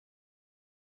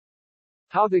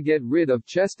How to get rid of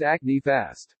chest acne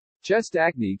fast. Chest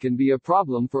acne can be a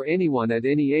problem for anyone at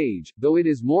any age, though it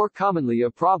is more commonly a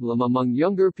problem among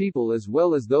younger people as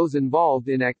well as those involved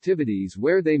in activities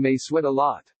where they may sweat a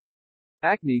lot.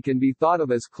 Acne can be thought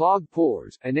of as clogged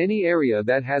pores, and any area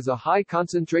that has a high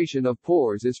concentration of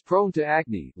pores is prone to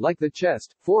acne, like the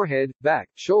chest, forehead, back,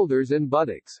 shoulders and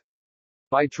buttocks.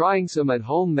 By trying some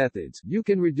at-home methods, you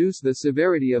can reduce the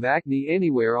severity of acne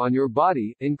anywhere on your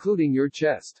body, including your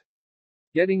chest.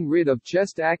 Getting rid of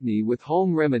chest acne with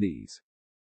home remedies.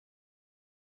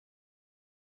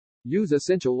 Use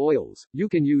essential oils. You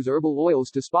can use herbal oils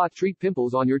to treat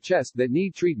pimples on your chest that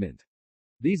need treatment.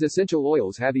 These essential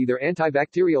oils have either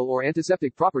antibacterial or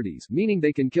antiseptic properties, meaning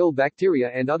they can kill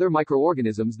bacteria and other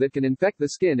microorganisms that can infect the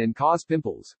skin and cause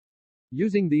pimples.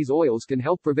 Using these oils can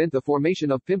help prevent the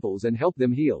formation of pimples and help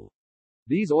them heal.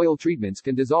 These oil treatments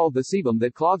can dissolve the sebum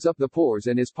that clogs up the pores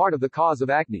and is part of the cause of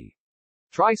acne.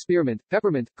 Try spearmint,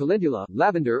 peppermint, calendula,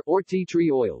 lavender, or tea tree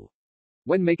oil.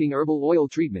 When making herbal oil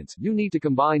treatments, you need to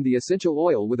combine the essential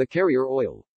oil with a carrier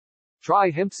oil. Try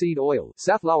hemp seed oil,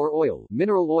 safflower oil,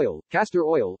 mineral oil, castor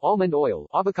oil, almond oil,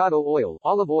 avocado oil,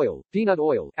 olive oil, peanut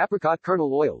oil, apricot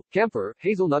kernel oil, camphor,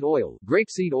 hazelnut oil,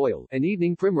 grapeseed oil, and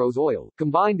evening primrose oil.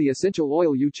 Combine the essential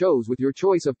oil you chose with your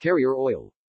choice of carrier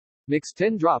oil. Mix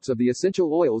 10 drops of the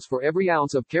essential oils for every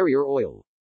ounce of carrier oil.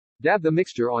 Dab the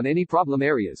mixture on any problem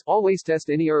areas. Always test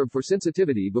any herb for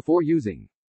sensitivity before using.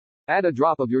 Add a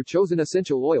drop of your chosen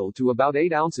essential oil to about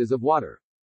 8 ounces of water.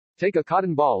 Take a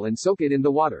cotton ball and soak it in the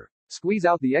water. Squeeze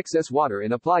out the excess water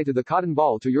and apply to the cotton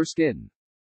ball to your skin.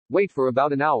 Wait for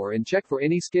about an hour and check for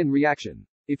any skin reaction.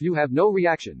 If you have no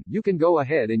reaction, you can go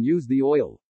ahead and use the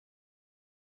oil.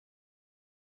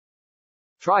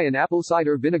 Try an apple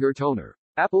cider vinegar toner.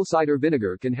 Apple cider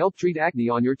vinegar can help treat acne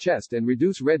on your chest and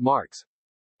reduce red marks.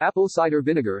 Apple cider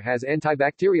vinegar has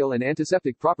antibacterial and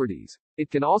antiseptic properties. It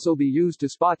can also be used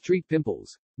to treat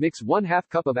pimples. Mix 1/2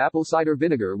 cup of apple cider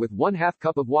vinegar with 1/2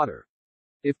 cup of water.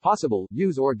 If possible,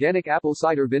 use organic apple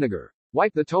cider vinegar.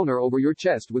 Wipe the toner over your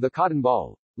chest with a cotton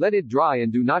ball. Let it dry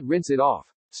and do not rinse it off.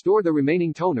 Store the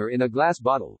remaining toner in a glass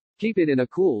bottle. Keep it in a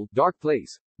cool, dark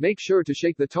place. Make sure to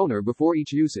shake the toner before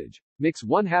each usage. Mix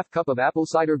 1/2 cup of apple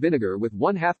cider vinegar with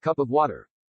 1/2 cup of water.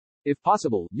 If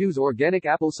possible, use organic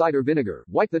apple cider vinegar.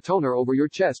 Wipe the toner over your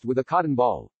chest with a cotton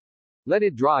ball. Let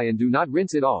it dry and do not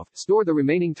rinse it off. Store the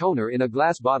remaining toner in a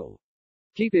glass bottle.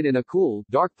 Keep it in a cool,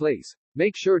 dark place.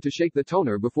 Make sure to shake the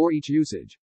toner before each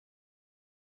usage.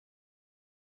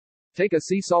 Take a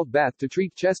sea salt bath to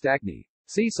treat chest acne.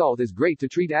 Sea salt is great to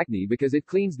treat acne because it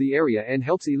cleans the area and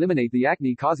helps eliminate the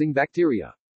acne-causing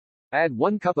bacteria. Add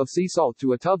 1 cup of sea salt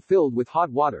to a tub filled with hot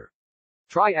water.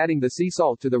 Try adding the sea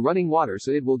salt to the running water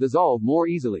so it will dissolve more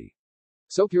easily.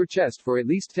 Soak your chest for at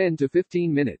least 10 to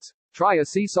 15 minutes. Try a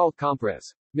sea salt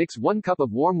compress. Mix 1 cup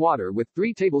of warm water with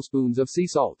 3 tablespoons of sea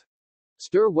salt.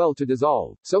 Stir well to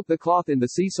dissolve. Soak the cloth in the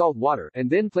sea salt water, and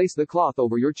then place the cloth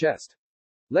over your chest.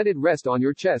 Let it rest on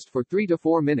your chest for 3 to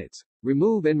 4 minutes.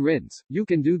 Remove and rinse. You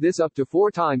can do this up to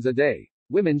 4 times a day.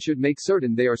 Women should make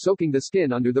certain they are soaking the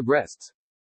skin under the breasts.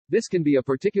 This can be a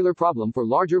particular problem for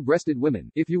larger-breasted women.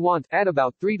 If you want, add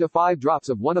about 3 to 5 drops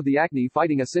of one of the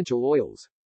acne-fighting essential oils.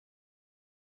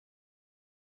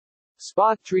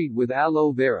 Spot treat with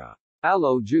aloe vera.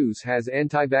 Aloe juice has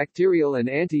antibacterial and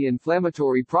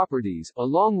anti-inflammatory properties,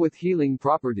 along with healing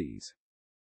properties.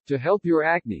 To help your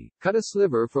acne, cut a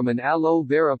sliver from an aloe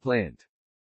vera plant.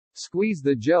 Squeeze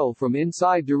the gel from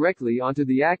inside directly onto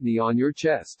the acne on your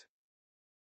chest.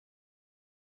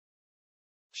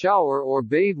 Shower or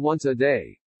bathe once a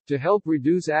day. To help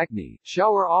reduce acne,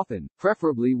 shower often,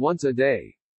 preferably once a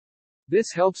day.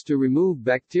 This helps to remove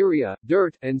bacteria,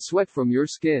 dirt, and sweat from your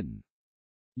skin.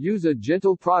 Use a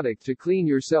gentle product to clean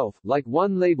yourself, like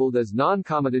one labeled as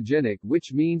non-comedogenic,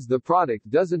 which means the product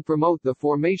doesn't promote the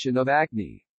formation of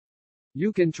acne.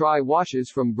 You can try washes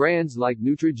from brands like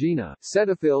Neutrogena,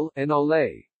 Cetaphil, and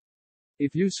Olay.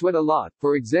 If you sweat a lot,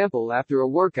 for example after a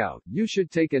workout, you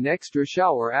should take an extra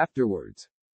shower afterwards.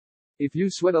 If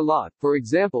you sweat a lot, for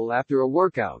example after a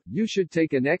workout, you should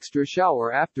take an extra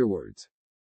shower afterwards.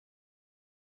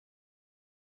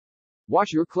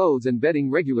 Wash your clothes and bedding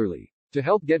regularly. To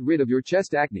help get rid of your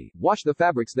chest acne, wash the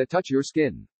fabrics that touch your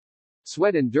skin.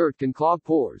 Sweat and dirt can clog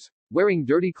pores. Wearing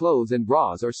dirty clothes and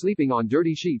bras or sleeping on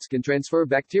dirty sheets can transfer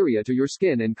bacteria to your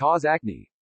skin and cause acne.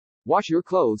 Wash your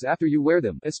clothes after you wear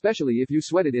them, especially if you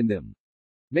sweated in them.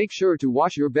 Make sure to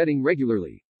wash your bedding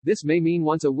regularly. This may mean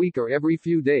once a week or every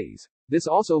few days. This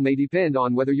also may depend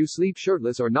on whether you sleep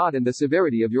shirtless or not and the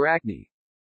severity of your acne.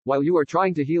 While you are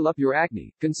trying to heal up your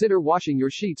acne, consider washing your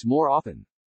sheets more often.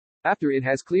 After it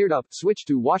has cleared up, switch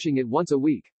to washing it once a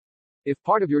week. If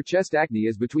part of your chest acne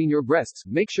is between your breasts,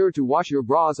 make sure to wash your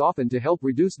bras often to help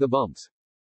reduce the bumps.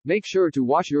 Make sure to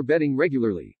wash your bedding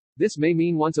regularly. This may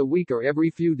mean once a week or every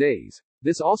few days.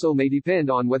 This also may depend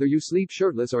on whether you sleep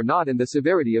shirtless or not and the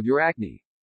severity of your acne.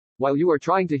 While you are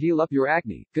trying to heal up your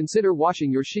acne, consider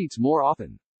washing your sheets more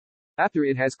often. After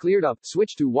it has cleared up,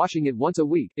 switch to washing it once a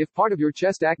week. If part of your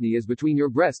chest acne is between your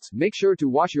breasts, make sure to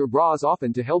wash your bras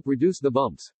often to help reduce the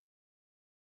bumps.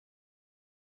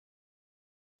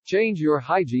 Change your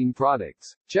hygiene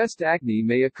products. Chest acne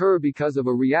may occur because of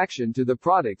a reaction to the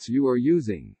products you are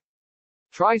using.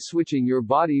 Try switching your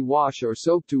body wash or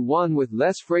soap to one with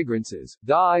less fragrances,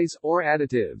 dyes, or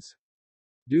additives.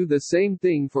 Do the same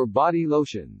thing for body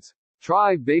lotions.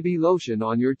 Try baby lotion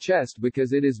on your chest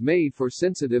because it is made for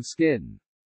sensitive skin.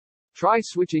 Try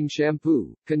switching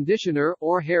shampoo, conditioner,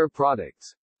 or hair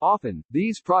products. Often,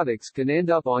 these products can end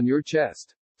up on your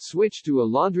chest. Switch to a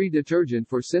laundry detergent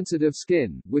for sensitive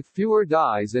skin, with fewer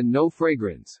dyes and no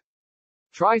fragrance.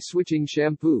 Try switching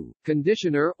shampoo,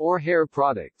 conditioner, or hair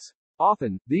products.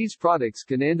 Often, these products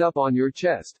can end up on your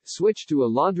chest. Switch to a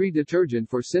laundry detergent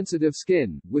for sensitive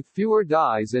skin, with fewer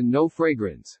dyes and no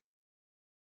fragrance.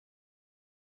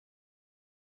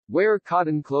 Wear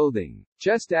cotton clothing.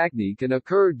 Chest acne can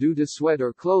occur due to sweat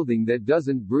or clothing that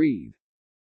doesn't breathe.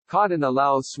 Cotton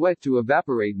allows sweat to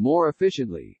evaporate more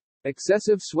efficiently.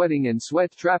 Excessive sweating and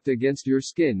sweat trapped against your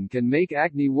skin can make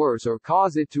acne worse or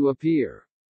cause it to appear.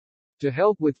 To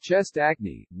help with chest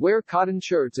acne, wear cotton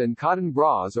shirts and cotton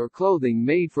bras or clothing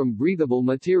made from breathable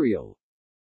material.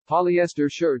 Polyester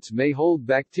shirts may hold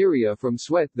bacteria from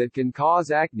sweat that can cause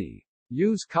acne.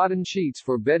 Use cotton sheets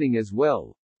for bedding as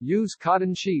well.